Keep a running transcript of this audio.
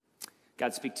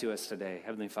God, speak to us today.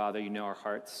 Heavenly Father, you know our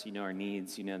hearts, you know our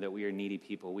needs, you know that we are needy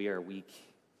people, we are weak,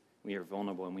 we are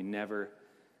vulnerable, and we never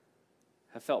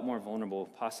have felt more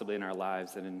vulnerable possibly in our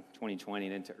lives than in 2020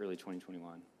 and into early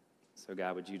 2021. So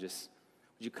God, would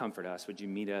you comfort us? Would you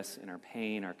meet us in our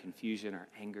pain, our confusion, our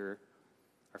anger,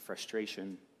 our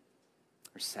frustration,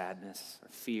 our sadness,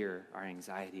 our fear, our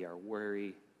anxiety, our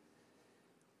worry?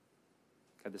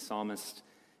 God, the psalmist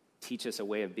teach us a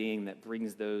way of being that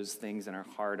brings those things in our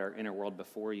heart, our inner world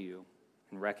before you,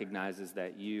 and recognizes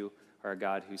that you are a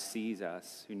God who sees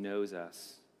us, who knows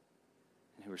us,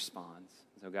 and who responds.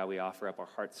 So God, we offer up our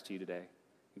hearts to you today.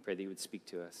 We pray that you would speak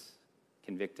to us,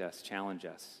 convict us, challenge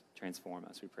us, transform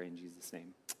us. We pray in Jesus'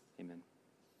 name. Amen.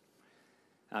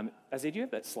 Isaiah, do you have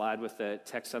that slide with the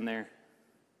text on there?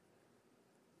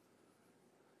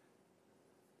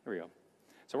 There we go.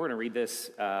 So we're going to read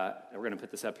this. We're going to put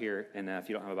this up here. And if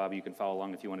you don't have a Bible, you can follow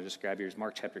along if you want to just grab yours.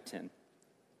 Mark chapter 10,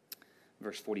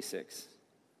 verse 46.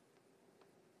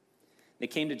 They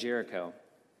came to Jericho.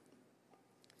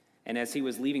 And as he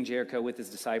was leaving Jericho with his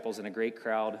disciples and a great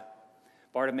crowd,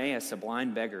 Bartimaeus, a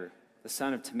blind beggar, the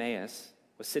son of Timaeus,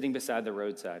 was sitting beside the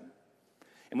roadside.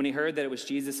 And when he heard that it was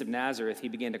Jesus of Nazareth, he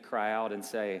began to cry out and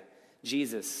say,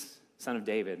 "Jesus, son of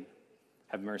David,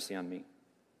 have mercy on me."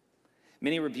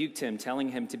 Many rebuked him, telling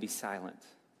him to be silent.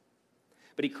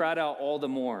 But he cried out all the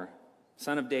more,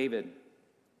 "Son of David,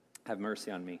 have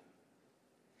mercy on me."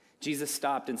 Jesus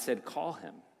stopped and said, "Call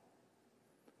him."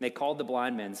 They called the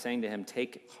blind man, saying to him,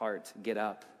 "Take heart, get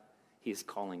up, he is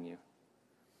calling you."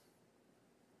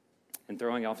 And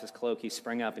throwing off his cloak, he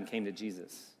sprang up and came to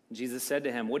Jesus. Jesus said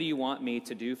to him, "What do you want me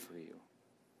to do for you?"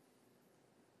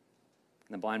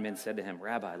 And the blind man said to him,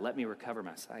 "Rabbi, let me recover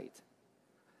my sight."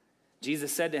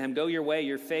 Jesus said to him, "Go your way,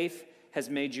 your faith has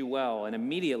made you well." And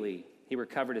immediately he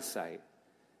recovered his sight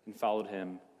and followed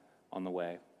him on the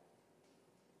way.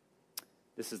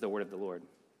 This is the word of the Lord.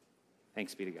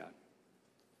 Thanks be to God.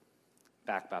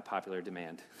 Backed by popular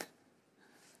demand.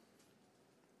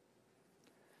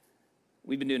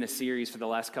 We've been doing a series for the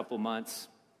last couple of months.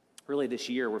 Really this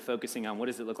year, we're focusing on what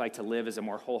does it look like to live as a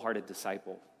more wholehearted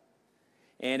disciple.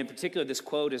 And in particular, this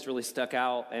quote has really stuck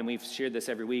out, and we've shared this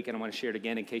every week, and I want to share it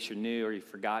again in case you're new or you've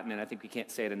forgotten, and I think we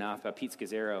can't say it enough, by Pete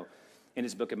Scazzero in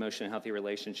his book, Emotional and Healthy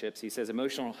Relationships. He says,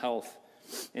 emotional health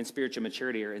and spiritual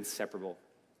maturity are inseparable.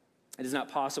 It is not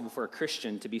possible for a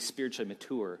Christian to be spiritually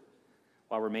mature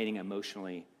while remaining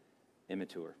emotionally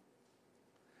immature.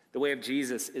 The way of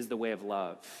Jesus is the way of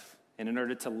love. And in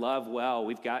order to love well,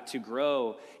 we've got to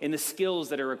grow in the skills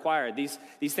that are required. These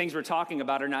things we're talking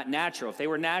about are not natural. If they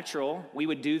were natural, we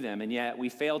would do them, and yet we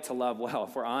fail to love well,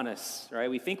 if we're honest, right?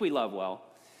 We think we love well,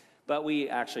 but we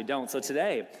actually don't. So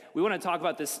today, we want to talk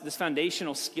about this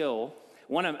foundational skill,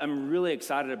 one I'm really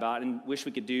excited about and wish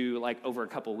we could do like over a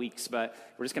couple weeks, but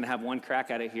we're just going to have one crack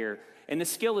at it here. And the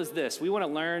skill is this. We want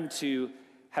to learn to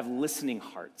have listening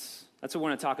hearts. That's what we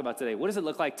want to talk about today. What does it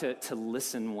look like to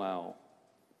listen well?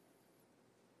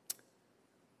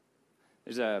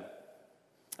 There's a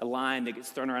line that gets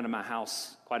thrown around in my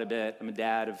house quite a bit. I'm a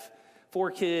dad of 4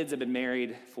 kids. I've been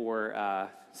married for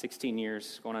 16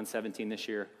 years, going on 17 this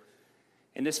year.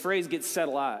 And this phrase gets said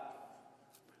a lot.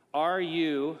 Are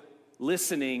you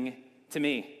listening to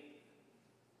me?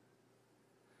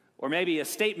 Or maybe a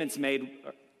statement's made,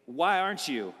 why aren't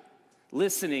you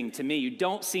listening to me? You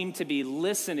don't seem to be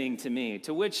listening to me.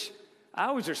 To which I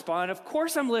always respond, of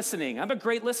course I'm listening. I'm a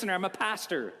great listener. I'm a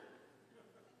pastor.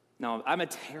 No, I'm a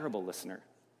terrible listener.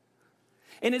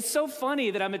 And it's so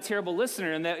funny that I'm a terrible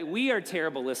listener and that we are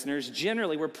terrible listeners.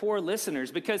 Generally, we're poor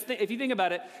listeners because if you think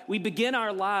about it, we begin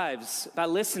our lives by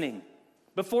listening.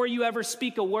 Before you ever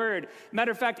speak a word,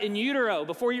 matter of fact, in utero,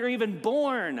 before you're even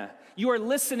born, you are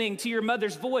listening to your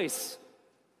mother's voice.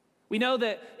 We know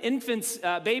that infants,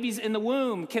 babies in the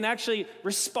womb can actually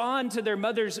respond to their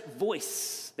mother's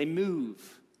voice. They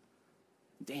move,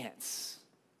 dance,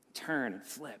 turn, and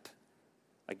flip.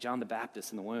 Like John the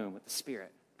Baptist in the womb with the Spirit.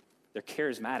 They're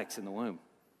charismatics in the womb.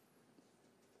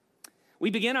 We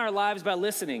begin our lives by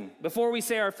listening. Before we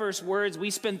say our first words, we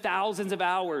spend thousands of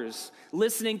hours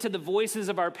listening to the voices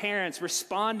of our parents,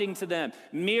 responding to them,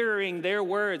 mirroring their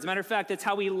words. Matter of fact, that's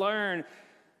how we learn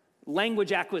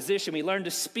language acquisition. We learn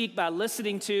to speak by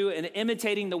listening to and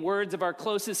imitating the words of our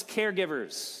closest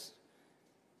caregivers.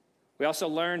 We also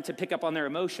learn to pick up on their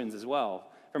emotions as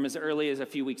well from as early as a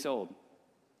few weeks old.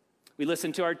 We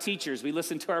listen to our teachers. We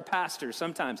listen to our pastors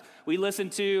sometimes. We listen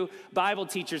to Bible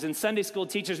teachers and Sunday school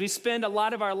teachers. We spend a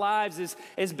lot of our lives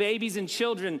as babies and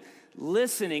children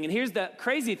listening. And here's the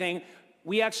crazy thing.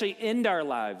 We actually end our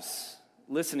lives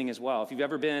listening as well. If you've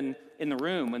ever been in the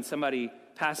room when somebody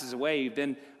passes away. You've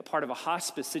been a part of a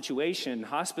hospice situation.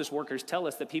 Hospice workers tell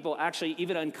us that people actually,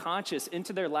 even unconscious,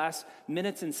 into their last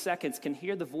minutes and seconds, can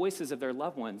hear the voices of their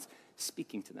loved ones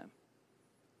speaking to them.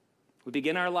 We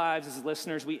begin our lives as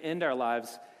listeners. We end our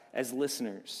lives as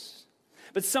listeners.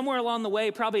 But somewhere along the way,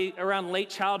 probably around late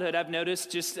childhood, I've noticed,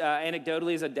 just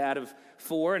anecdotally as a dad of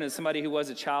 4 and as somebody who was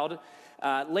a child,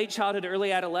 late childhood,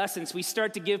 early adolescence, we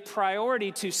start to give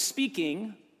priority to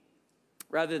speaking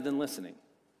rather than listening.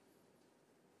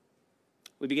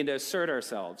 We begin to assert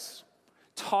ourselves,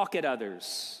 talk at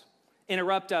others,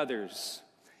 interrupt others,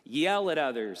 yell at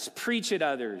others, preach at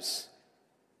others,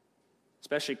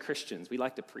 especially Christians. We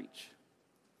like to preach.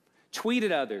 Tweet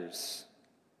at others,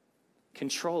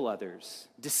 control others,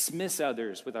 dismiss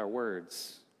others with our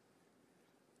words.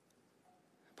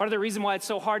 Part of the reason why it's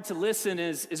so hard to listen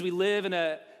is we live in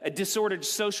a disordered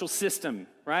social system,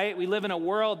 right? We live in a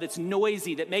world that's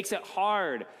noisy, that makes it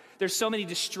hard. There's so many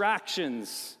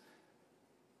distractions.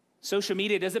 Social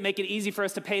media doesn't make it easy for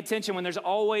us to pay attention when there's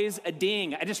always a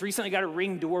ding. I just recently got a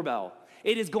Ring doorbell.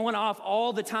 It is going off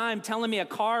all the time, telling me a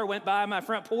car went by my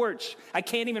front porch. I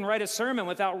can't even write a sermon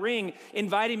without Ring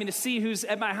inviting me to see who's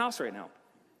at my house right now.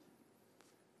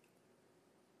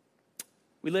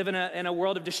 We live in a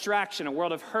world of distraction, a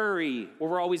world of hurry, where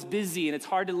we're always busy and it's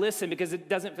hard to listen because it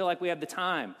doesn't feel like we have the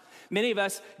time. Many of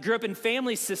us grew up in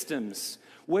family systems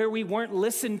where we weren't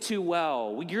listened to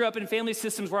well. We grew up in family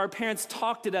systems where our parents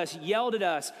talked at us, yelled at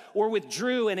us, or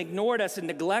withdrew and ignored us and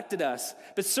neglected us,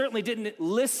 but certainly didn't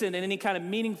listen in any kind of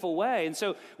meaningful way. And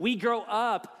so we grow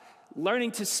up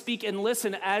learning to speak and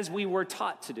listen as we were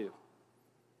taught to do.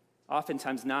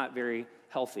 Oftentimes not very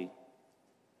healthy.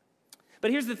 But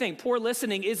here's the thing, poor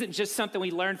listening isn't just something we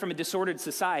learn from a disordered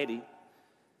society.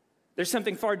 There's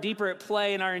something far deeper at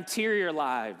play in our interior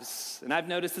lives. And I've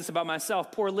noticed this about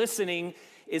myself. Poor listening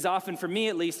is often, for me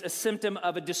at least, a symptom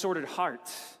of a disordered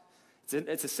heart.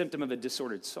 It's a symptom of a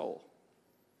disordered soul.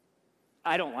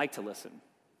 I don't like to listen.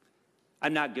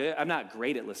 I'm not good. I'm not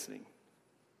great at listening.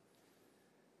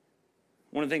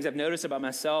 One of the things I've noticed about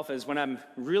myself is when I'm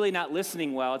really not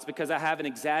listening well, it's because I have an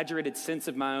exaggerated sense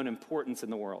of my own importance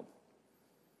in the world.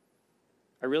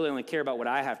 I really only care about what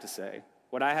I have to say,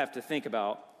 what I have to think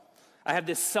about. I have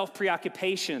this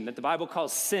self-preoccupation that the Bible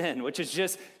calls sin, which is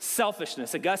just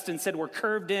selfishness. Augustine said we're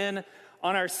curved in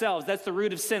on ourselves. That's the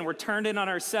root of sin. We're turned in on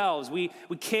ourselves. We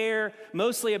care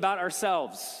mostly about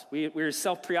ourselves. We're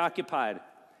self-preoccupied.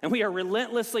 And we are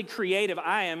relentlessly creative.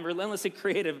 I am relentlessly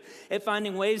creative at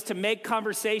finding ways to make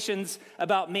conversations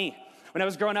about me. When I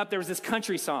was growing up, there was this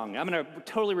country song. I'm going to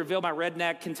totally reveal my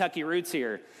redneck Kentucky roots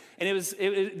here. And it was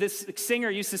this singer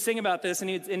used to sing about this, and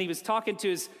he was talking to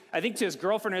his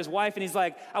girlfriend or his wife, and he's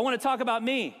like, I want to talk about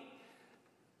me.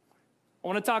 I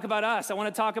want to talk about us. I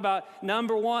want to talk about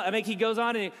number one. I mean, he goes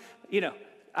on and,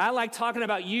 I like talking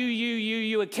about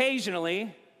you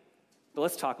occasionally, but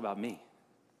let's talk about me.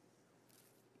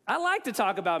 I like to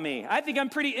talk about me. I think I'm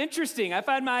pretty interesting. I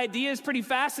find my ideas pretty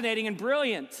fascinating and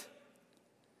brilliant.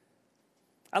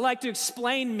 I like to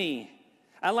explain me.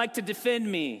 I like to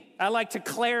defend me. I like to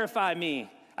clarify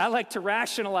me. I like to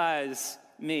rationalize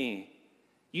me.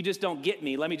 You just don't get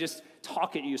me. Let me just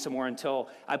talk at you some more until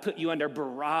I put you under a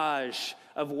barrage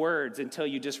of words until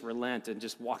you just relent and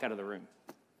just walk out of the room.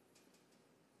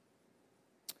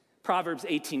 Proverbs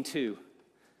 18:2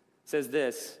 says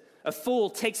this, a fool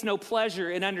takes no pleasure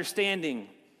in understanding,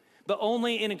 but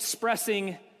only in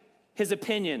expressing his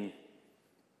opinion.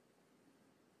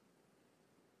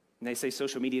 And they say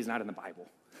social media is not in the Bible.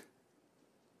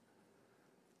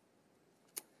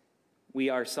 We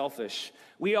are selfish.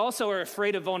 We also are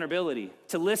afraid of vulnerability.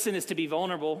 To listen is to be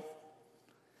vulnerable.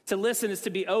 To listen is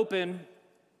to be open.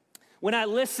 When I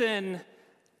listen,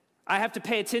 I have to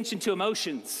pay attention to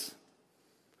emotions.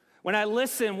 When I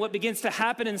listen, what begins to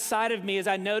happen inside of me is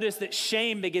I notice that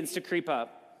shame begins to creep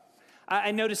up.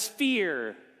 I notice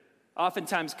fear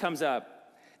oftentimes comes up.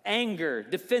 Anger,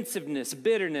 defensiveness,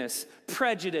 bitterness,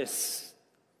 prejudice,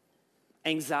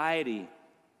 anxiety.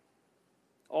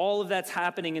 All of that's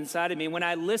happening inside of me. When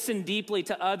I listen deeply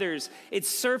to others, it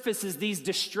surfaces these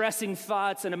distressing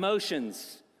thoughts and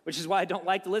emotions, which is why I don't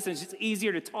like to listen. It's just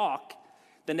easier to talk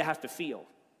than to have to feel.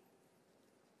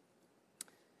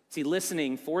 See,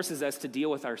 listening forces us to deal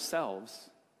with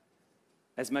ourselves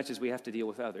as much as we have to deal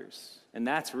with others. And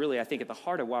that's really, I think, at the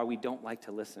heart of why we don't like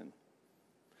to listen.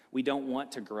 We don't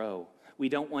want to grow. We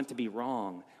don't want to be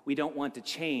wrong. We don't want to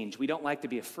change. We don't like to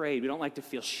be afraid. We don't like to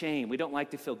feel shame. We don't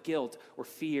like to feel guilt or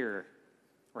fear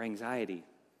or anxiety.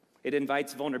 It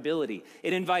invites vulnerability.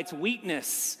 It invites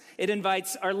weakness. It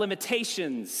invites our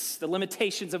limitations, the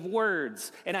limitations of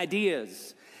words and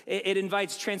ideas. It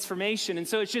invites transformation. And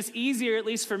so it's just easier, at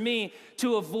least for me,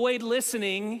 to avoid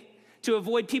listening, to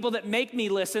avoid people that make me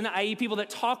listen, i.e. people that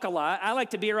talk a lot. I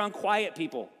like to be around quiet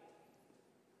people.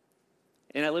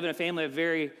 And I live in a family of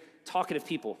very talkative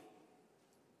people.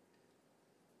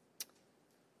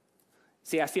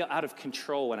 See, I feel out of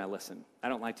control when I listen. I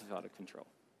don't like to feel out of control.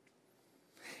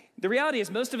 The reality is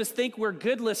most of us think we're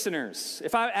good listeners.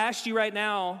 If I asked you right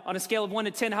now on a scale of 1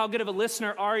 to 10, how good of a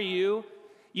listener are you?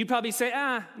 You'd probably say,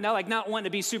 no, like not wanting to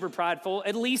be super prideful,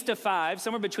 at least a 5,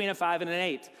 somewhere between a 5 and an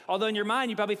 8. Although in your mind,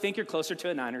 you probably think you're closer to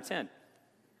a 9 or 10.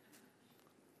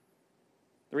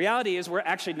 The reality is we're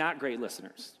actually not great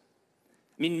listeners.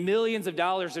 I mean, millions of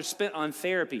dollars are spent on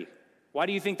therapy. Why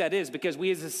do you think that is? Because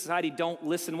we as a society don't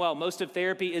listen well. Most of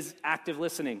therapy is active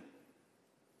listening.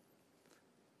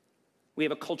 We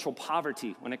have a cultural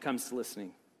poverty when it comes to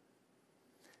listening.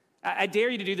 I dare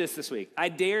you to do this week. I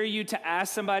dare you to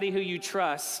ask somebody who you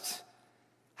trust,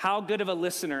 how good of a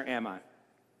listener am I?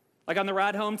 Like on the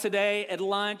ride home today, at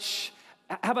lunch.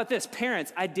 How about this?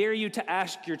 Parents, I dare you to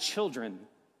ask your children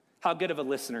how good of a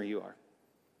listener you are.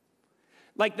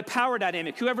 Like the power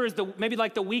dynamic, whoever is maybe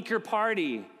like the weaker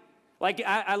party. Like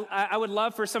I would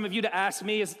love for some of you to ask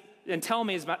me and tell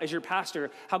me as your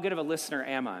pastor, how good of a listener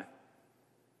am I?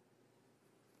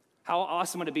 How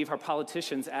awesome would it be if our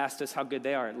politicians asked us how good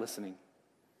they are at listening?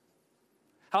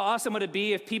 How awesome would it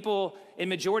be if people in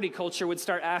majority culture would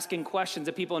start asking questions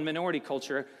of people in minority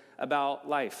culture about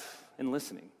life and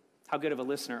listening? How good of a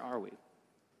listener are we?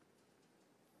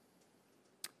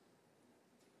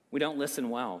 We don't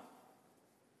listen well.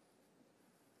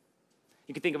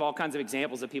 You can think of all kinds of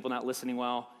examples of people not listening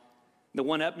well. The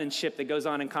one-upmanship that goes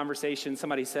on in conversation,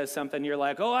 somebody says something, you're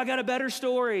like, oh, I got a better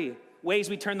story. Ways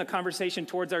we turn the conversation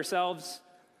towards ourselves.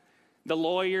 The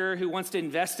lawyer who wants to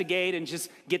investigate and just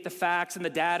get the facts and the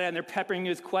data, and they're peppering you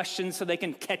with questions so they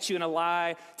can catch you in a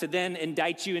lie to then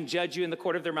indict you and judge you in the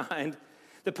court of their mind.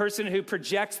 The person who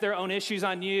projects their own issues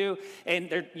on you,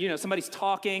 and somebody's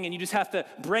talking and you just have to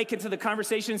break into the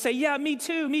conversation and say, yeah, me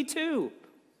too, me too.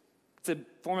 It's a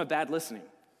form of bad listening.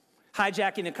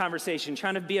 Hijacking the conversation,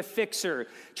 trying to be a fixer,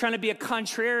 trying to be a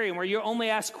contrarian where you only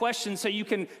ask questions so you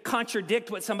can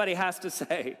contradict what somebody has to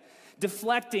say.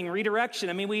 Deflecting, redirection.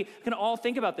 I mean, we can all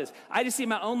think about this. I just see in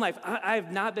my own life, I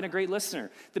have not been a great listener.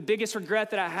 The biggest regret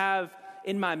that I have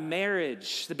in my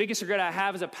marriage, the biggest regret I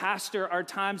have as a pastor are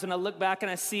times when I look back and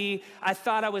I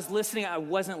thought I was listening, I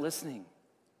wasn't listening.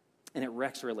 And it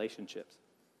wrecks relationships.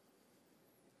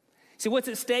 See, what's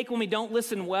at stake when we don't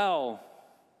listen well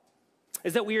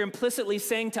is that we are implicitly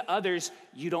saying to others,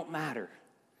 you don't matter.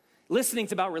 Listening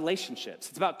is about relationships.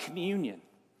 It's about communion.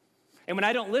 And when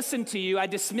I don't listen to you, I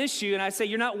dismiss you and I say,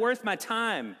 you're not worth my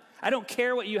time. I don't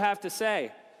care what you have to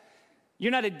say.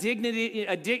 You're not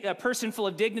a person full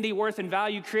of dignity, worth, and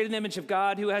value, created in the image of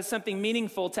God who has something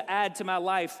meaningful to add to my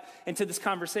life and to this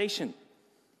conversation.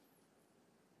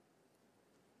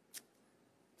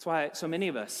 That's why so many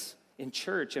of us in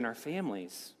church, in our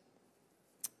families,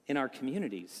 in our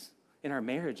communities, in our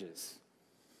marriages,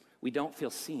 we don't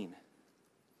feel seen.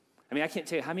 I mean, I can't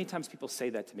tell you how many times people say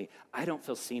that to me. I don't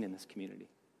feel seen in this community.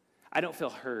 I don't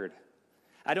feel heard.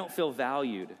 I don't feel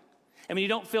valued. And when you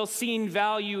don't feel seen,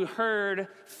 valued, heard,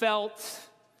 felt,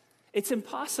 it's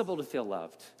impossible to feel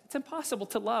loved. It's impossible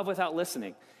to love without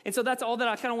listening. And so that's all that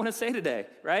I kind of want to say today,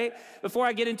 right? Before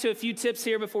I get into a few tips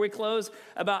here, before we close,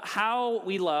 about how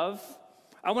we love,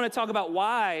 I want to talk about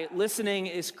why listening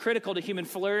is critical to human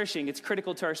flourishing. It's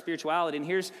critical to our spirituality. And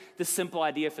here's the simple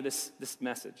idea for this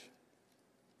message.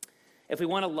 If we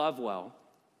want to love well,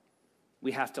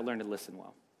 we have to learn to listen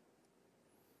well.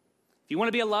 If you want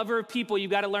to be a lover of people,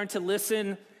 you've got to learn to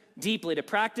listen deeply. To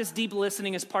practice deep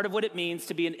listening is part of what it means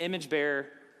to be an image bearer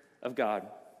of God.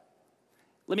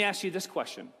 Let me ask you this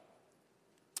question.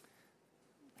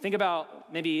 Think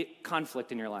about maybe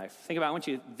conflict in your life. Think about, I want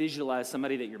you to visualize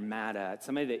somebody that you're mad at,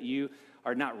 somebody that you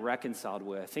are not reconciled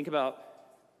with. Think about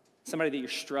somebody that you're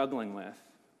struggling with.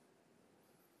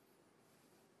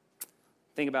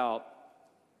 Think about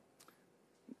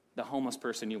the homeless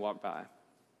person you walk by.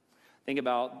 Think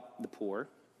about the poor.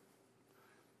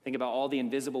 Think about all the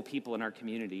invisible people in our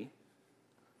community.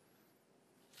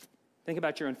 Think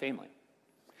about your own family.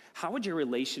 How would your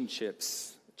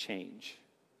relationships change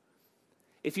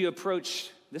if you approach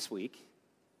this week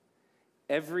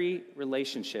every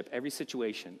relationship, every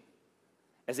situation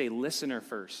as a listener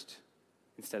first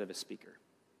instead of a speaker?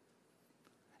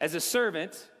 As a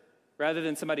servant rather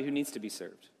than somebody who needs to be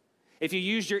served. If you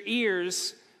use your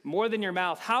ears more than your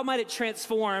mouth, how might it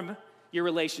transform your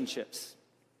relationships?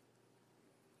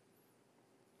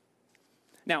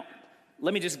 Now,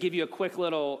 let me just give you a quick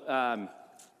little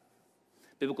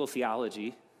biblical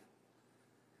theology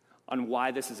on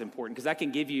why this is important, because I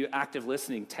can give you active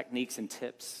listening techniques and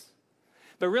tips.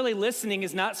 But really, listening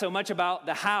is not so much about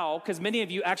the how, because many of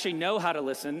you actually know how to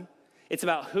listen. It's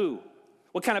about who.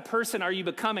 What kind of person are you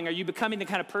becoming? Are you becoming the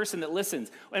kind of person that listens?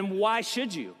 And why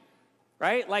should you?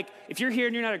 Right? Like, if you're here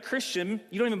and you're not a Christian,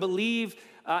 you don't even believe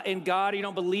in God, or you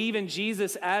don't believe in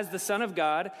Jesus as the Son of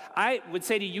God, I would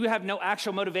say to you, you have no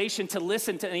actual motivation to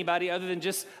listen to anybody other than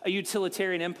just a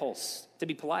utilitarian impulse to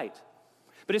be polite.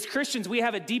 But as Christians, we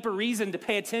have a deeper reason to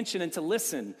pay attention and to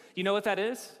listen. You know what that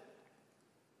is?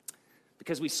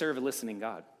 Because we serve a listening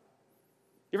God.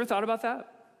 You ever thought about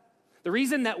that? The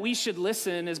reason that we should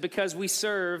listen is because we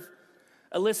serve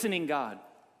a listening God.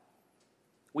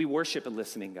 We worship a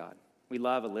listening God. We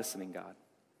love a listening God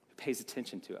who pays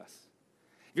attention to us.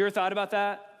 Have you ever thought about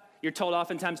that? You're told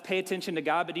oftentimes pay attention to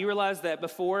God, but do you realize that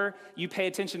before you pay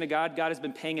attention to God, God has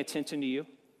been paying attention to you?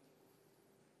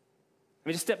 I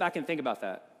mean, just step back and think about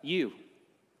that. You,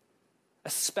 a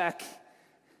speck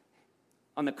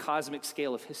on the cosmic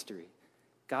scale of history,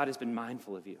 God has been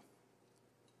mindful of you.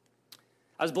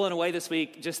 I was blown away this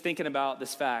week just thinking about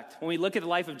this fact. When we look at the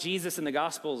life of Jesus in the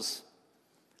Gospels,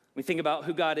 we think about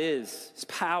who God is, his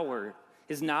power,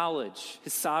 his knowledge,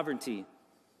 his sovereignty.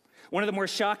 One of the more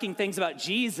shocking things about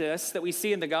Jesus that we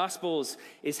see in the Gospels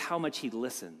is how much he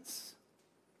listens.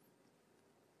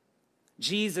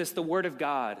 Jesus, the Word of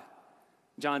God,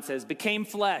 John says, became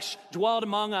flesh, dwelled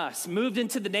among us, moved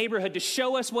into the neighborhood to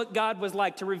show us what God was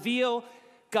like, to reveal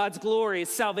God's glory, his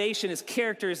salvation, his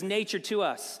character, his nature to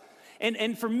us.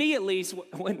 And for me at least,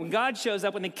 when God shows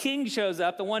up, when the King shows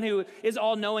up, the one who is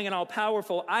all-knowing and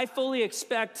all-powerful, I fully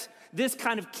expect this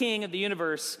kind of King of the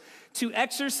universe to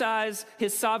exercise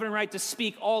his sovereign right to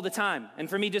speak all the time, and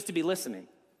for me just to be listening.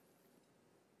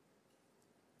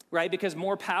 Right? Because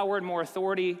more power and more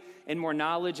authority and more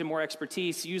knowledge and more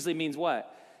expertise usually means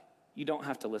what? You don't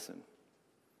have to listen.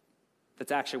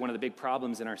 That's actually one of the big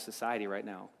problems in our society right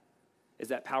now, is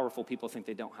that powerful people think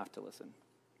they don't have to listen.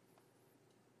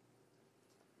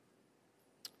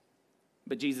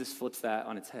 But Jesus flips that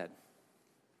on its head.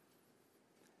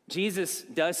 Jesus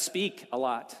does speak a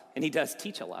lot, and he does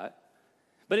teach a lot.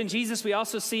 But in Jesus, we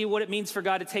also see what it means for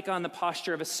God to take on the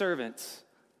posture of a servant,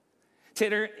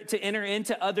 to enter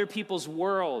into other people's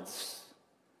worlds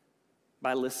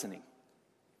by listening.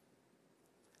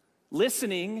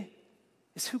 Listening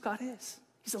is who God is.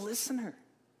 He's a listener.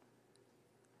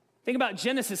 Think about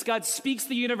Genesis. God speaks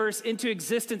the universe into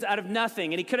existence out of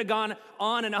nothing, and he could have gone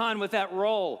on and on with that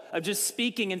role of just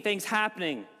speaking and things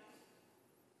happening.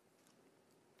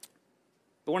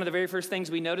 But one of the very first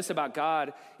things we notice about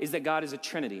God is that God is a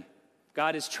Trinity.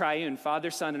 God is triune,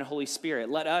 Father, Son, and Holy Spirit.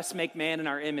 Let us make man in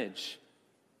our image.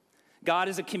 God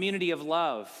is a community of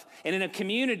love. And in a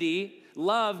community,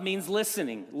 love means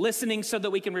listening. Listening so that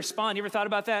we can respond. You ever thought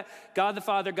about that? God the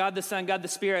Father, God the Son, God the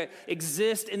Spirit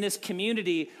exist in this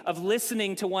community of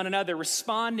listening to one another,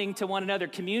 responding to one another,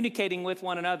 communicating with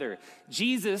one another.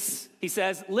 Jesus, he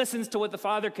says, listens to what the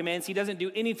Father commands. He doesn't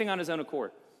do anything on his own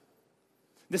accord.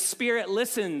 The Spirit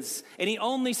listens, and he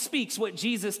only speaks what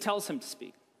Jesus tells him to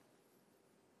speak.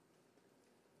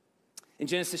 In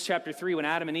Genesis chapter 3, when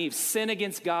Adam and Eve sin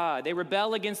against God, they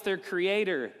rebel against their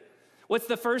Creator. What's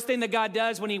the first thing that God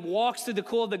does when he walks through the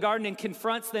cool of the garden and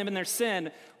confronts them in their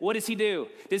sin? What does he do?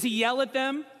 Does he yell at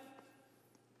them?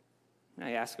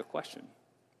 I ask a question.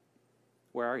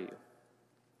 Where are you?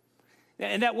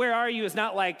 And that where are you is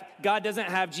not like God doesn't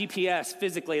have GPS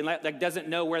physically and like doesn't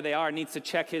know where they are, needs to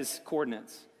check his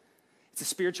coordinates. It's a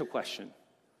spiritual question.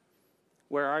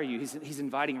 Where are you? He's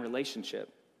inviting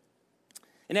relationship.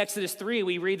 In Exodus 3,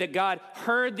 we read that God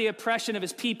heard the oppression of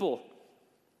his people.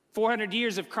 400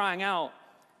 years of crying out.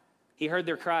 He heard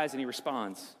their cries and he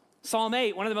responds. Psalm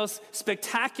 8, one of the most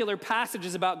spectacular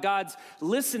passages about God's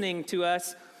listening to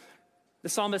us. The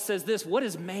psalmist says this, "What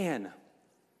is man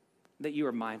that you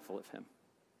are mindful of him?"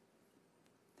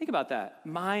 Think about that.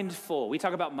 Mindful. We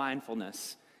talk about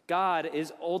mindfulness. God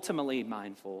is ultimately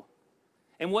mindful.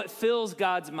 And what fills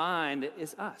God's mind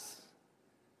is us.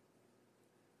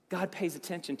 God pays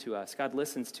attention to us. God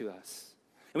listens to us.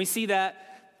 And we see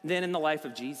that then in the life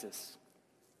of Jesus.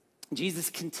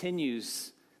 Jesus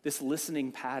continues this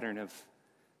listening pattern of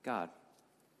God.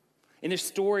 In this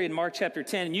story in Mark chapter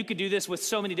 10, and you could do this with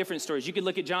so many different stories. You could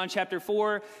look at John chapter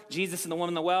 4, Jesus and the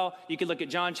woman in the well. You could look at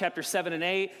John chapter 7 and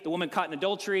 8, the woman caught in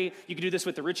adultery. You could do this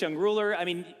with the rich young ruler. I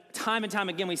mean, time and time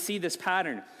again, we see this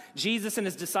pattern. Jesus and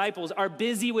his disciples are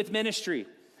busy with ministry,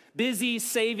 busy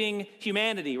saving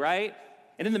humanity, right?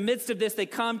 And in the midst of this, they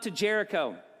come to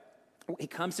Jericho. He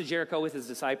comes to Jericho with his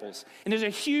disciples. And there's a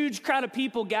huge crowd of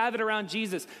people gathered around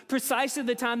Jesus, precisely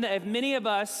the time that if many of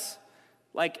us,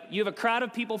 like you have a crowd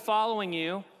of people following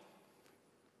you,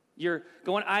 You're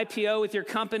going IPO with your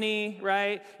company,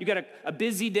 right? You got a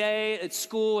busy day at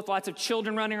school with lots of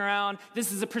children running around.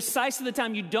 This is precisely the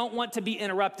time you don't want to be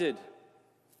interrupted.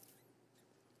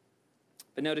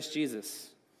 But notice Jesus.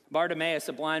 Bartimaeus,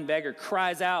 a blind beggar,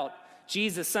 cries out,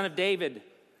 Jesus, Son of David,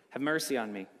 have mercy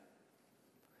on me.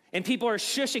 And people are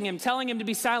shushing him, telling him to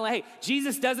be silent. Hey,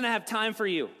 Jesus doesn't have time for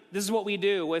you. This is what we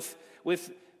do with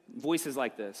voices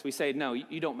like this. We say, no,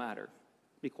 you don't matter.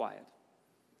 Be quiet.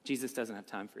 Jesus doesn't have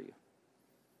time for you.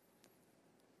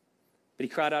 But he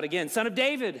cried out again, Son of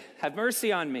David, have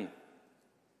mercy on me.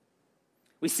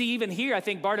 We see even here, I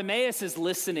think Bartimaeus is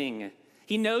listening.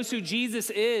 He knows who Jesus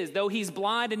is, though he's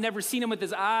blind and never seen him with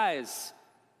his eyes.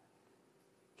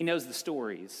 He knows the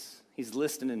stories. He's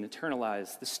listened and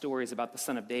internalized the stories about the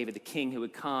Son of David, the king who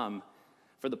would come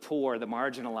for the poor, the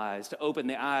marginalized, to open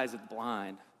the eyes of the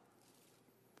blind.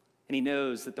 And he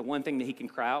knows that the one thing that he can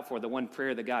cry out for, the one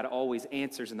prayer that God always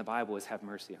answers in the Bible is, have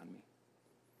mercy on me.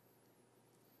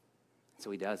 So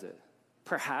he does it.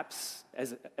 Perhaps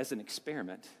as an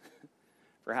experiment.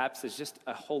 Perhaps as just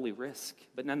a holy risk.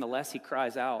 But nonetheless, he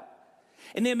cries out.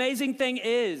 And the amazing thing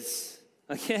is,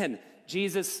 again,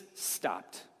 Jesus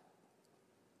stopped.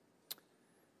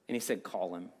 And he said,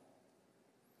 call him.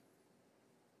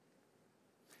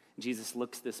 Jesus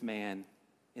looks this man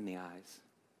in the eyes.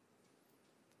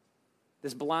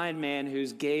 This blind man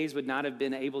whose gaze would not have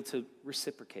been able to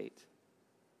reciprocate.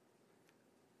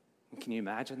 And can you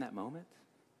imagine that moment?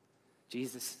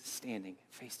 Jesus standing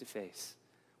face to face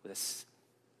with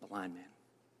a blind man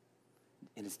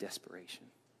in his desperation.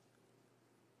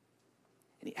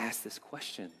 And he asked this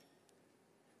question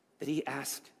that he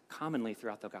asked commonly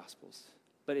throughout the Gospels,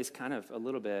 but it's kind of a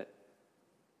little bit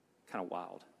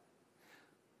wild.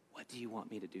 What do you want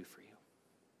me to do for you?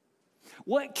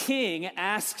 What king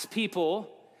asks people,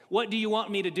 what do you want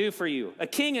me to do for you? A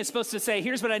king is supposed to say,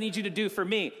 here's what I need you to do for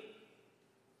me.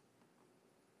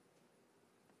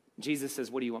 Jesus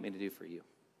says, what do you want me to do for you?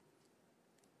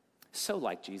 So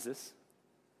like Jesus,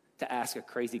 to ask a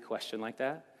crazy question like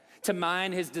that, to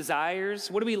mine his desires.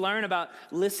 What do we learn about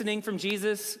listening from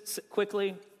Jesus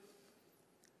quickly?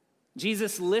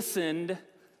 Jesus listened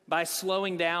by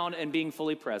slowing down and being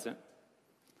fully present.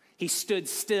 He stood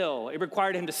still. It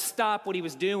required him to stop what he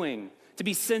was doing, to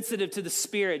be sensitive to the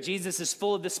Spirit. Jesus is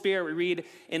full of the Spirit. We read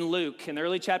in Luke, in the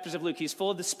early chapters of Luke, he's full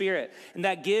of the Spirit. And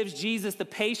that gives Jesus the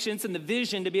patience and the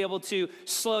vision to be able to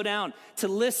slow down, to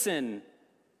listen,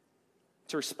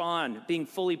 to respond, being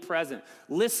fully present.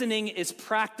 Listening is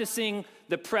practicing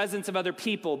the presence of other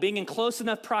people, being in close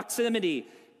enough proximity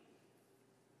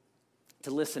to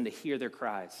listen, to hear their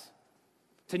cries,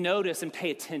 to notice and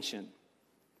pay attention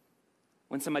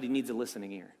when somebody needs a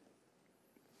listening ear.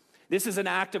 This is an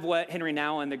act of what Henry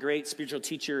Nouwen, the great spiritual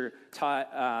teacher,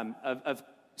 taught of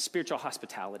spiritual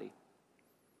hospitality.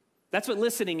 That's what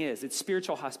listening is. It's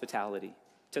spiritual hospitality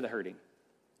to the hurting.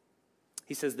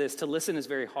 He says this, to listen is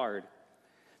very hard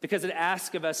because it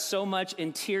asks of us so much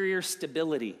interior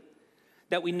stability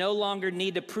that we no longer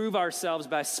need to prove ourselves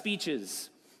by speeches,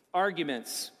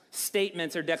 arguments,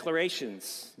 statements, or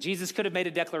declarations. Jesus could have made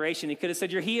a declaration. He could have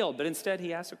said, you're healed, but instead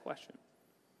he asked a question.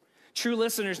 True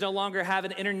listeners no longer have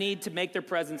an inner need to make their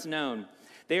presence known.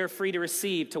 They are free to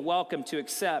receive, to welcome, to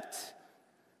accept.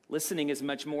 Listening is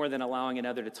much more than allowing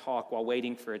another to talk while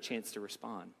waiting for a chance to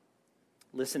respond.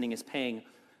 Listening is paying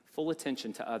full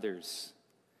attention to others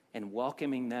and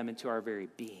welcoming them into our very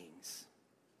beings.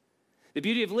 The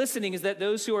beauty of listening is that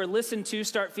those who are listened to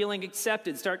start feeling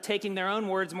accepted, start taking their own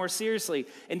words more seriously,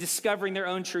 and discovering their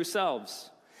own true selves.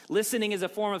 Listening is a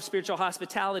form of spiritual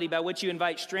hospitality by which you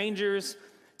invite strangers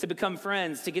to become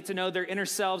friends, to get to know their inner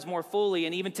selves more fully,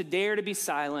 and even to dare to be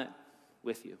silent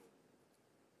with you.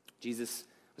 Jesus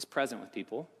was present with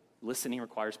people. Listening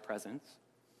requires presence.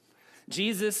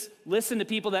 Jesus listened to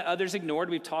people that others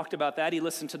ignored. We've talked about that. He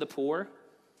listened to the poor.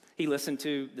 He listened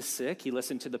to the sick. He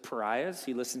listened to the pariahs.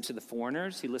 He listened to the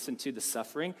foreigners. He listened to the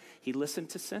suffering. He listened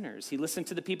to sinners. He listened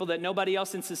to the people that nobody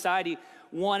else in society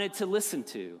wanted to listen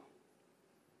to.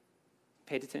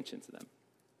 Paid attention to them.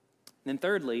 And then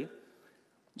thirdly,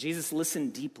 Jesus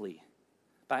listened deeply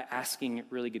by asking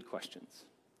really good questions.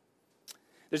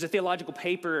 There's a theological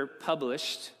paper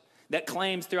published that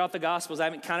claims throughout the Gospels, I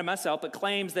haven't counted myself, but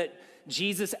claims that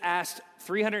Jesus asked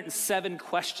 307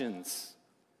 questions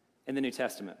in the New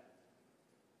Testament.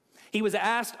 He was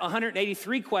asked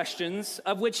 183 questions,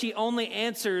 of which he only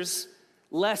answers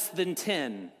less than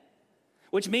 10.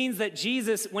 Which means that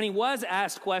Jesus, when he was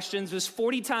asked questions, was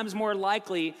 40 times more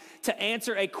likely to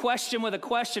answer a question with a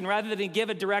question rather than give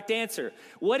a direct answer.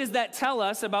 What does that tell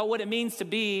us about what it means to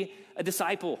be a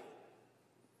disciple?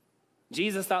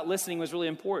 Jesus thought listening was really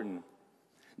important.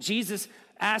 Jesus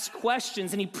asked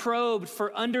questions and he probed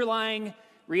for underlying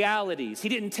realities. He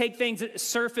didn't take things at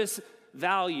surface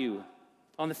value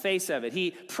on the face of it.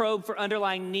 He probed for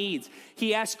underlying needs.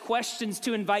 He asked questions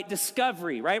to invite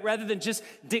discovery, right? Rather than just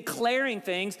declaring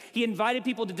things, he invited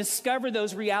people to discover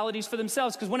those realities for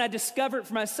themselves. Because when I discover it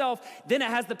for myself, then it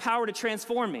has the power to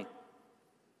transform me.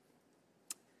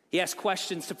 He asked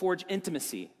questions to forge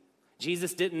intimacy.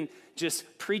 Jesus didn't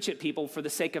just preach at people for the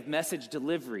sake of message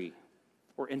delivery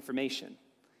or information.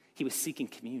 He was seeking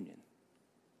communion.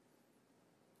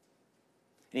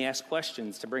 And he asked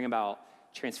questions to bring about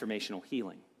transformational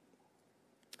healing.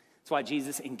 That's why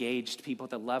Jesus engaged people at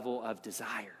the level of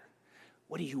desire.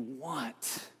 What do you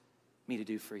want me to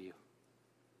do for you?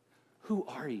 Who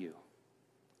are you?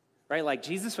 Right? Like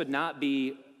Jesus would not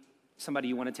be somebody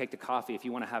you want to take to coffee if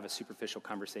you want to have a superficial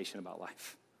conversation about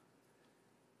life.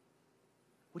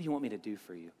 What do you want me to do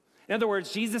for you? In other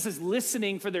words, Jesus is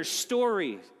listening for their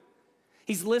story.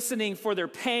 He's listening for their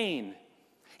pain.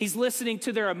 He's listening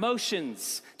to their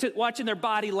emotions, to watching their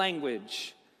body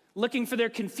language, looking for their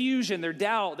confusion, their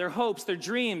doubt, their hopes, their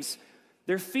dreams,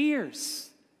 their fears.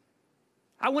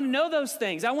 I want to know those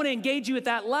things. I want to engage you at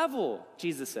that level,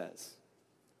 Jesus says.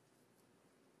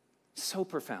 So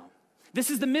profound. This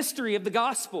is the mystery of the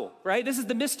gospel, right? This is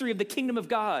the mystery of the kingdom of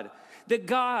God. That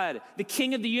God, the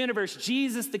King of the universe,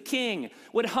 Jesus the King,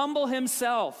 would humble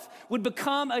himself, would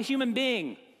become a human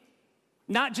being,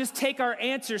 not just take our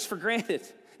answers for granted,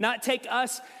 not take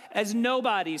us as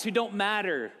nobodies who don't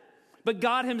matter, but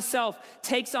God himself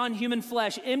takes on human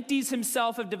flesh, empties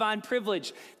himself of divine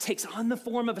privilege, takes on the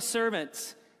form of a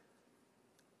servant,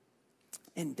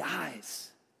 and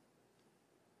dies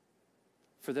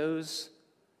for those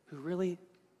who really,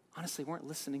 honestly, weren't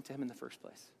listening to him in the first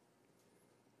place.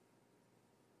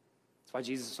 That's why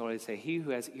Jesus would always say, he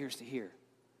who has ears to hear,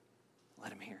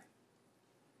 let him hear.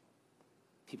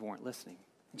 People weren't listening.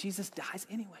 And Jesus dies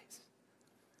anyways.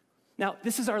 Now,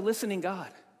 this is our listening God.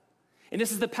 And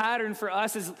this is the pattern for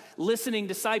us as listening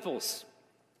disciples.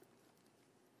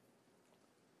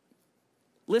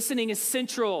 Listening is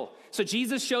central. So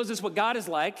Jesus shows us what God is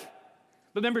like.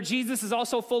 But remember, Jesus is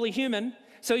also fully human.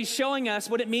 So he's showing us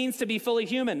what it means to be fully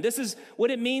human. This is what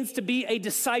it means to be a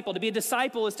disciple. To be a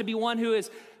disciple is to be one who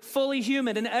is fully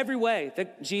human in every way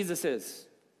that Jesus is.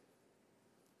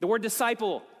 The word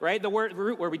disciple, right? The word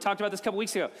root where we talked about this a couple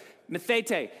weeks ago.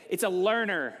 Methete, it's a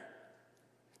learner.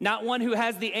 Not one who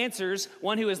has the answers,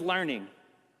 one who is learning.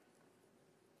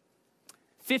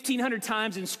 1,500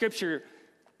 times in Scripture,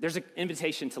 there's an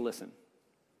invitation to listen.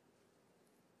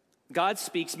 God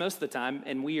speaks most of the time,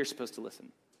 and we are supposed to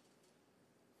listen.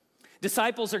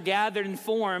 Disciples are gathered and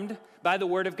formed by the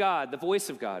word of God, the voice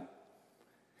of God.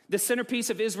 The centerpiece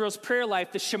of Israel's prayer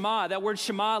life, the Shema, that word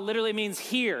Shema literally means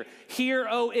hear. Hear,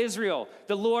 O Israel,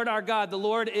 the Lord our God, the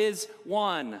Lord is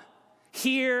one.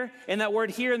 Hear, and that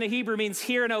word hear in the Hebrew means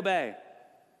hear and obey.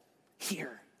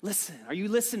 Hear, listen. Are you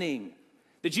listening?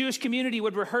 The Jewish community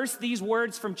would rehearse these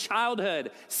words from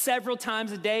childhood several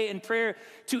times a day in prayer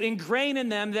to ingrain in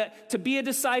them that to be a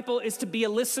disciple is to be a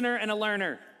listener and a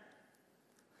learner.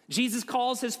 Jesus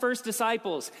calls his first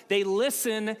disciples. They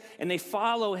listen and they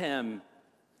follow him.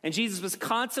 And Jesus was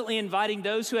constantly inviting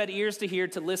those who had ears to hear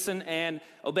to listen and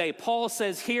obey. Paul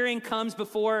says hearing comes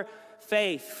before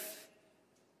faith.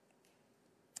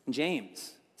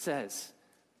 James says,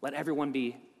 let everyone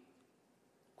be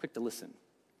quick to listen,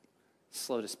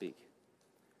 slow to speak,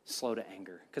 slow to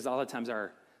anger. Because a lot of times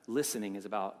our listening is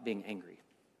about being angry.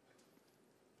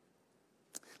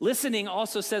 Listening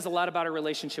also says a lot about our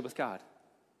relationship with God.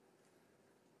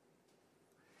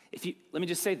 Let me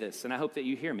just say this, and I hope that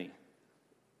you hear me,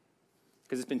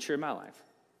 because it's been true in my life.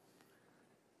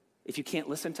 If you can't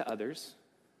listen to others,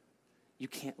 you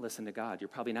can't listen to God. You're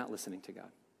probably not listening to God.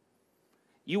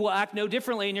 You will act no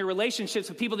differently in your relationships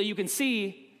with people that you can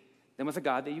see than with a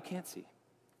God that you can't see.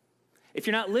 If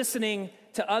you're not listening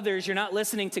to others, you're not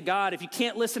listening to God. If you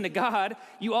can't listen to God,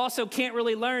 you also can't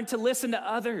really learn to listen to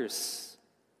others.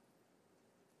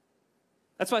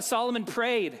 That's why Solomon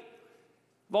prayed.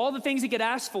 Of all the things he could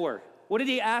ask for, what did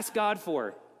he ask God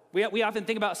for? We often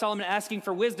think about Solomon asking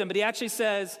for wisdom, but he actually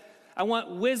says, I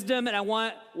want wisdom and I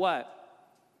want what?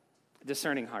 A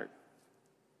discerning heart,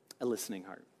 a listening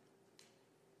heart.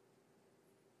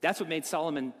 That's what made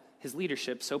Solomon, his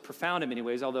leadership, so profound in many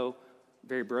ways, although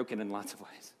very broken in lots of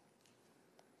ways.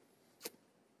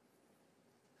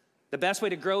 The best way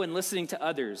to grow in listening to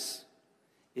others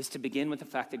is to begin with the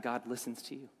fact that God listens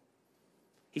to you.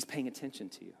 He's paying attention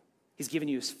to you. He's given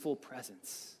you his full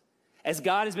presence. As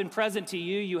God has been present to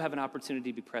you, you have an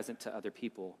opportunity to be present to other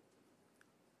people.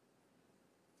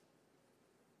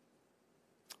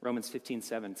 Romans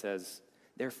 15:7 says,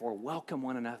 Therefore, welcome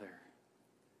one another.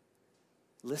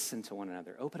 Listen to one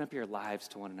another. Open up your lives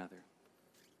to one another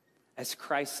as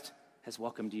Christ has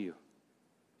welcomed you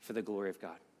for the glory of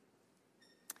God.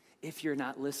 If you're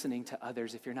not listening to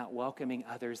others, if you're not welcoming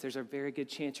others, there's a very good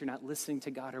chance you're not listening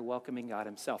to God or welcoming God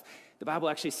himself. The Bible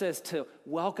actually says to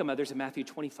welcome others in Matthew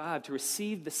 25, to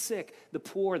receive the sick, the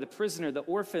poor, the prisoner, the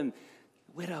orphan,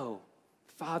 widow,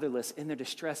 fatherless in their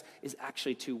distress is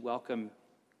actually to welcome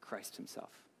Christ himself.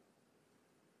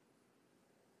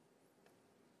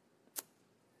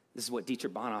 This is what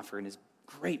Dietrich Bonhoeffer in his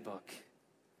great book,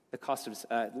 The Cost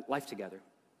of Life Together,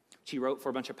 which he wrote for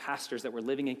a bunch of pastors that were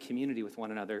living in community with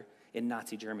one another in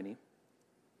Nazi Germany.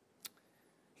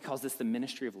 He calls this the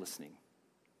ministry of listening.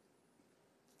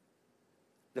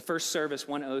 The first service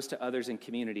one owes to others in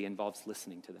community involves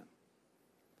listening to them.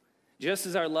 Just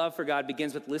as our love for God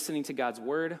begins with listening to God's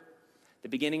word, the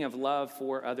beginning of love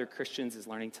for other Christians is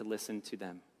learning to listen to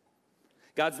them.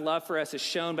 God's love for us is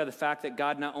shown by the fact that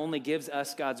God not only gives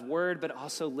us God's word, but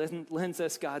also lends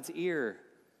us God's ear.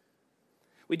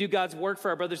 We do God's work for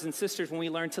our brothers and sisters when we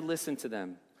learn to listen to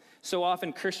them. So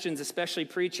often Christians, especially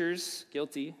preachers,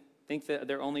 guilty, think that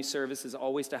their only service is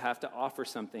always to have to offer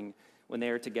something when they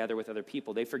are together with other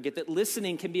people. They forget that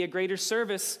listening can be a greater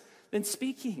service than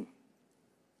speaking.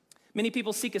 Many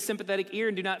people seek a sympathetic ear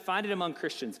and do not find it among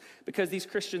Christians because these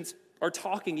Christians are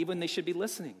talking even when they should be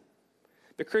listening.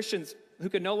 But Christians who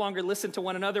can no longer listen to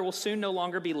one another will soon no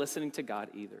longer be listening to God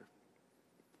either.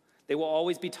 They will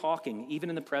always be talking, even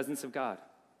in the presence of God.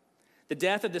 The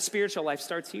death of the spiritual life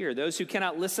starts here. Those who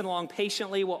cannot listen along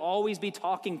patiently will always be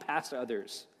talking past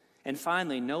others, and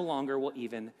finally, no longer will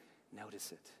even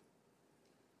notice it.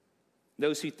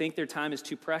 Those who think their time is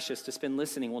too precious to spend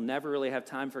listening will never really have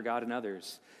time for God and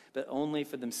others, but only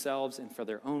for themselves and for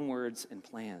their own words and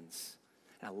plans.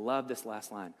 And I love this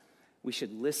last line. We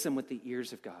should listen with the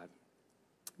ears of God,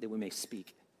 that we may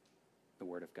speak the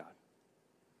word of God.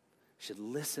 We should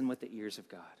listen with the ears of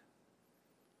God,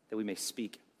 that we may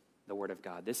speak the word of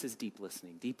God. This is deep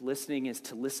listening. Deep listening is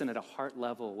to listen at a heart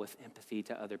level with empathy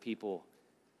to other people,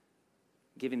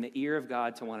 giving the ear of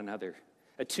God to one another,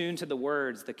 attuned to the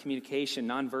words, the communication,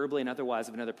 non-verbally and otherwise,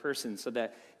 of another person so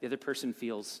that the other person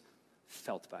feels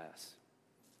felt by us.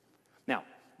 Now,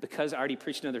 because I already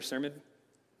preached another sermon,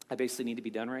 I basically need to be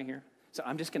done right here. So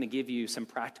I'm just going to give you some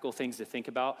practical things to think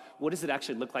about. What does it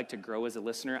actually look like to grow as a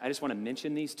listener? I just want to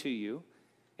mention these to you,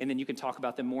 and then you can talk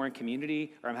about them more in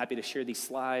community, or I'm happy to share these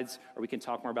slides, or we can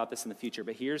talk more about this in the future.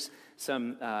 But here's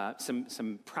some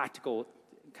practical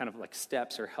kind of like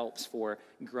steps or helps for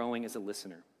growing as a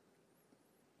listener,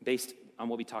 based on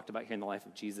what we talked about here in the life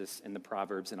of Jesus and the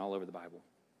Proverbs and all over the Bible.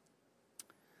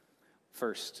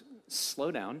 First,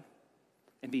 slow down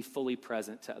and be fully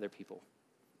present to other people,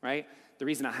 right? The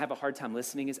reason I have a hard time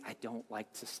listening is I don't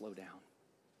like to slow down.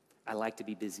 I like to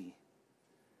be busy.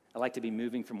 I like to be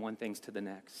moving from one thing to the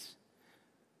next.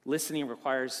 Listening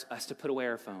requires us to put away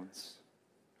our phones,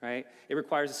 right? It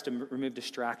requires us to remove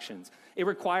distractions. It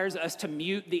requires us to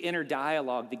mute the inner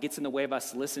dialogue that gets in the way of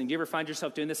us listening. Do you ever find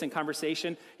yourself doing this in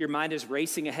conversation? Your mind is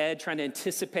racing ahead, trying to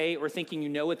anticipate or thinking you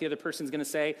know what the other person's going to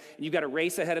say, and you've got to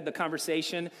race ahead of the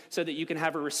conversation so that you can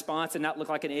have a response and not look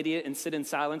like an idiot and sit in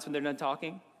silence when they're done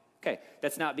talking? Okay,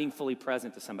 that's not being fully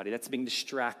present to somebody. That's being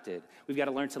distracted. We've got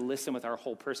to learn to listen with our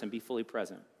whole person, be fully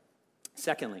present.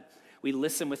 Secondly, we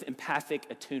listen with empathic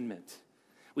attunement.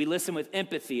 We listen with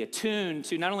empathy, attuned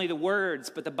to not only the words,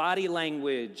 but the body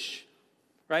language,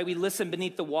 right? We listen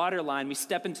beneath the waterline. We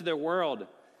step into their world.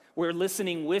 We're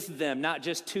listening with them, not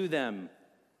just to them.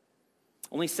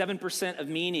 Only 7% of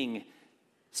meaning,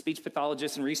 speech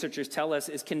pathologists and researchers tell us,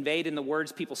 is conveyed in the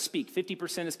words people speak.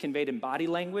 50% is conveyed in body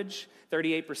language.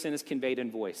 38% is conveyed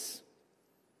in voice.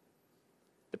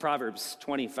 The Proverbs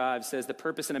 25 says, the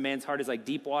purpose in a man's heart is like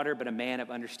deep water, but a man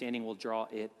of understanding will draw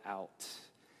it out.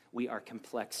 We are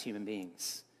complex human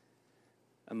beings.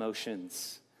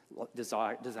 Emotions,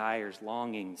 desires,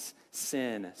 longings,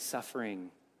 sin,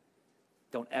 suffering.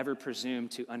 Don't ever presume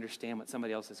to understand what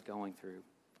somebody else is going through,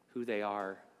 who they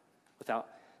are, without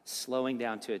slowing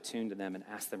down to attune to them and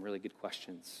ask them really good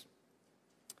questions.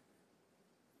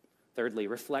 Thirdly,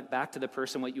 reflect back to the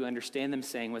person what you understand them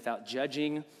saying without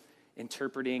judging,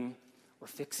 interpreting, or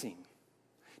fixing.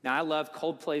 Now, I love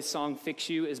Coldplay's song Fix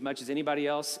You as much as anybody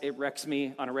else. It wrecks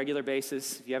me on a regular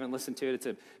basis. If you haven't listened to it, it's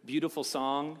a beautiful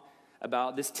song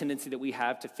about this tendency that we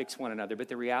have to fix one another. But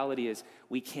the reality is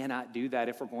we cannot do that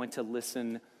if we're going to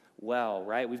listen well,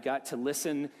 right? We've got to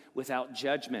listen without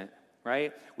judgment,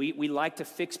 right? We like to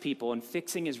fix people, and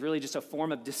fixing is really just a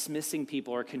form of dismissing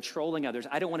people or controlling others.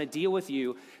 I don't want to deal with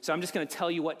you, so I'm just going to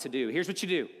tell you what to do. Here's what you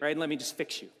do, right? And let me just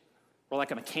fix you. Or like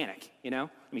a mechanic, you know?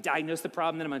 Let me diagnose the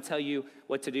problem, then I'm gonna tell you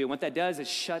what to do. And what that does is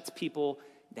shuts people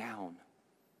down.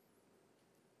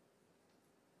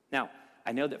 Now,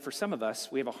 I know that for some of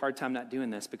us, we have a hard time not doing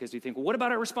this because we think, well, what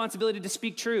about our responsibility to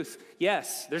speak truth?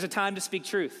 Yes, there's a time to speak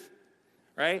truth,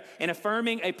 right? And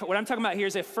what I'm talking about here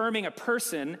is affirming a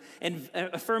person and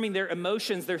affirming their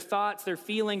emotions, their thoughts, their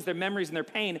feelings, their memories, and their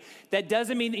pain. That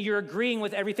doesn't mean that you're agreeing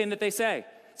with everything that they say.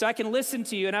 So I can listen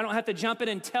to you and I don't have to jump in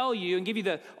and tell you and give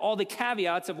you all the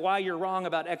caveats of why you're wrong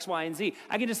about X, Y, and Z.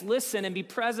 I can just listen and be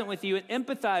present with you and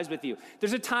empathize with you.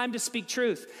 There's a time to speak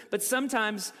truth. But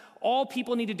sometimes all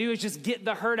people need to do is just get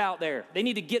the hurt out there. They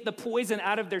need to get the poison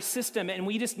out of their system, and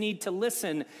we just need to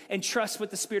listen and trust what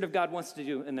the Spirit of God wants to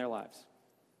do in their lives.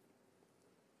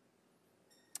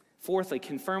 Fourthly,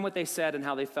 confirm what they said and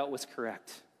how they felt was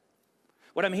correct.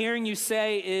 What I'm hearing you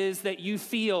say is that you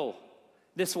feel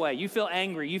this way. You feel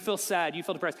angry, you feel sad, you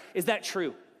feel depressed. Is that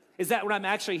true? Is that what I'm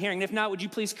actually hearing? And if not, would you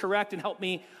please correct and help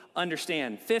me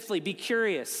understand? Fifthly, be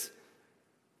curious.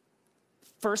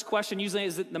 First question usually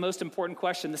is the most important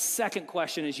question. The second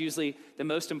question is usually the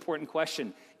most important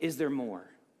question. Is there more?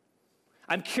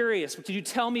 I'm curious. Could you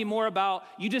tell me more about,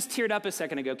 you just teared up a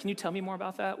second ago. Can you tell me more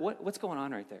about that? What's going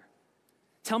on right there?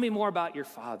 Tell me more about your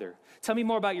father. Tell me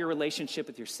more about your relationship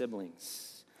with your siblings.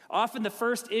 Often the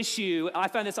first issue, I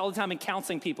find this all the time in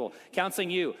counseling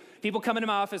you. People come into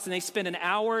my office and they spend an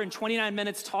hour and 29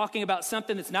 minutes talking about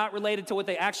something that's not related to what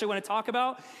they actually want to talk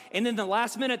about. And then the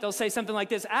last minute, they'll say something like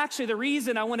this, actually, the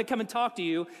reason I want to come and talk to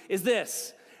you is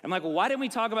this. I'm like, well, why didn't we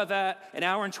talk about that an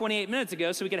hour and 28 minutes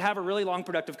ago so we could have a really long,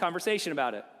 productive conversation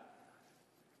about it?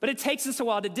 But it takes us a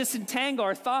while to disentangle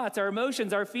our thoughts, our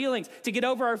emotions, our feelings, to get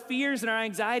over our fears and our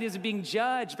anxieties of being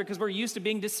judged because we're used to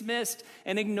being dismissed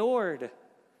and ignored.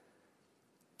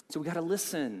 So we got to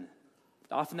listen.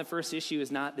 Often the first issue is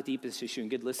not the deepest issue, and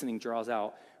good listening draws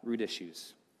out root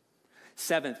issues.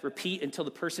 Seventh, repeat until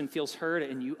the person feels heard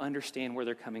and you understand where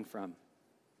they're coming from.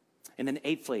 And then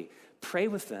eighthly, pray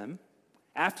with them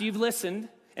after you've listened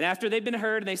and after they've been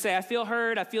heard and they say, I feel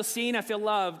heard, I feel seen, I feel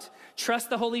loved. Trust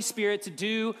the Holy Spirit to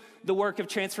do the work of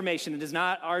transformation. It is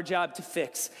not our job to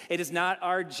fix. It is not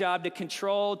our job to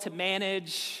control, to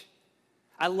manage.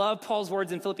 I love Paul's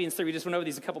words in Philippians 3. We just went over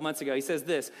these a couple months ago. He says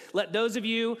this, let those of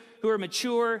you who are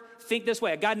mature think this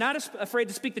way. God, not afraid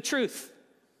to speak the truth,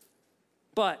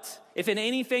 but if in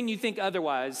anything you think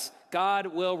otherwise, God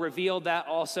will reveal that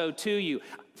also to you.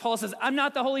 Paul says, I'm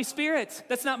not the Holy Spirit.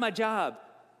 That's not my job.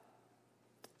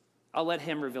 I'll let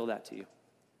him reveal that to you.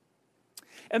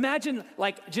 Imagine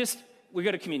we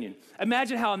go to communion.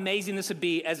 Imagine how amazing this would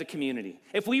be as a community.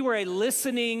 If we were a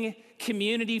listening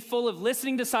community full of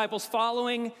listening disciples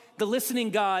following the listening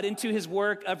God into his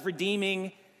work of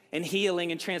redeeming and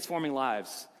healing and transforming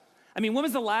lives. I mean, when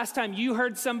was the last time you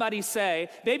heard somebody say,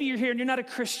 maybe you're here and you're not a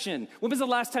Christian. When was the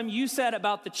last time you said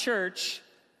about the church,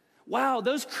 wow,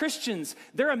 those Christians,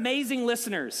 they're amazing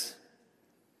listeners.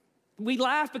 We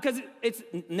laugh because it's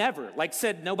never,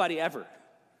 said nobody ever.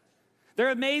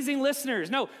 They're amazing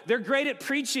listeners. No, they're great at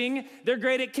preaching. They're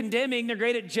great at condemning. They're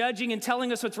great at judging and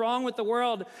telling us what's wrong with the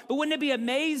world. But wouldn't it be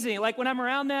amazing? When I'm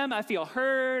around them, I feel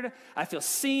heard. I feel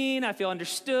seen. I feel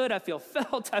understood. I feel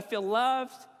felt. I feel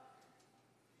loved.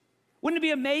 Wouldn't it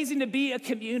be amazing to be a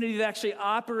community that actually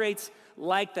operates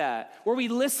like that, where we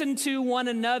listen to one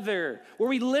another, where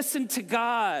we listen to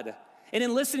God? And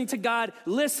in listening to God,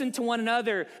 listen to one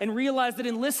another and realize that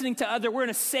in listening to other, we're in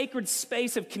a sacred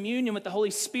space of communion with the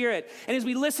Holy Spirit. And as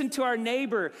we listen to our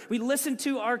neighbor, we listen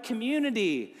to our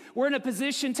community. We're in a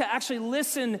position to actually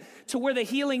listen to where the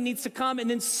healing needs to come and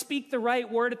then speak the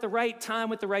right word at the right time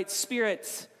with the right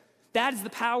spirit. That is the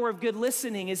power of good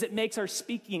listening, is it makes our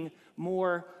speaking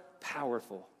more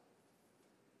powerful.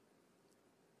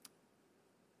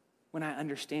 When I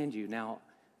understand you, now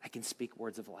I can speak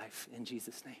words of life in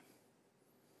Jesus' name.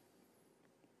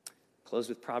 Close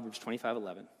with Proverbs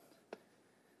 25:11.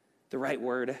 The right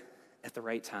word at the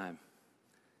right time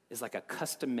is like a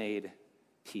custom-made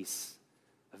piece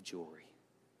of jewelry.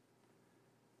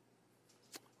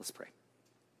 Let's pray.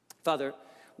 Father,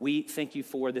 we thank you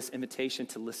for this invitation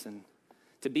to listen,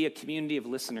 to be a community of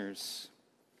listeners.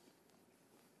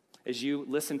 As you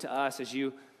listen to us, as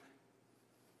you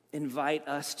invite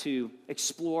us to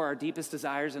explore our deepest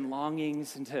desires and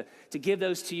longings and to give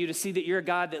those to you, to see that you're a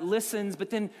God that listens but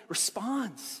then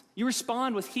responds. You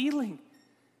respond with healing.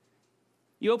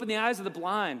 You open the eyes of the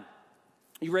blind.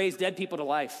 You raise dead people to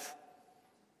life.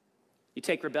 You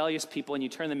take rebellious people and you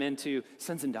turn them into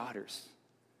sons and daughters.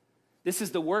 This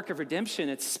is the work of redemption.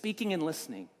 It's speaking and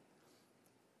listening.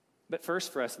 But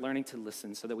first for us, learning to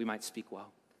listen so that we might speak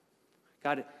well.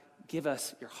 God, give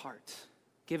us your heart.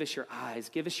 Give us your eyes.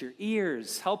 Give us your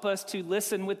ears. Help us to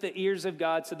listen with the ears of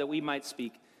God so that we might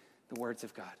speak the words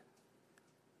of God.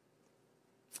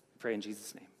 We pray in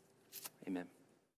Jesus' name. Amen.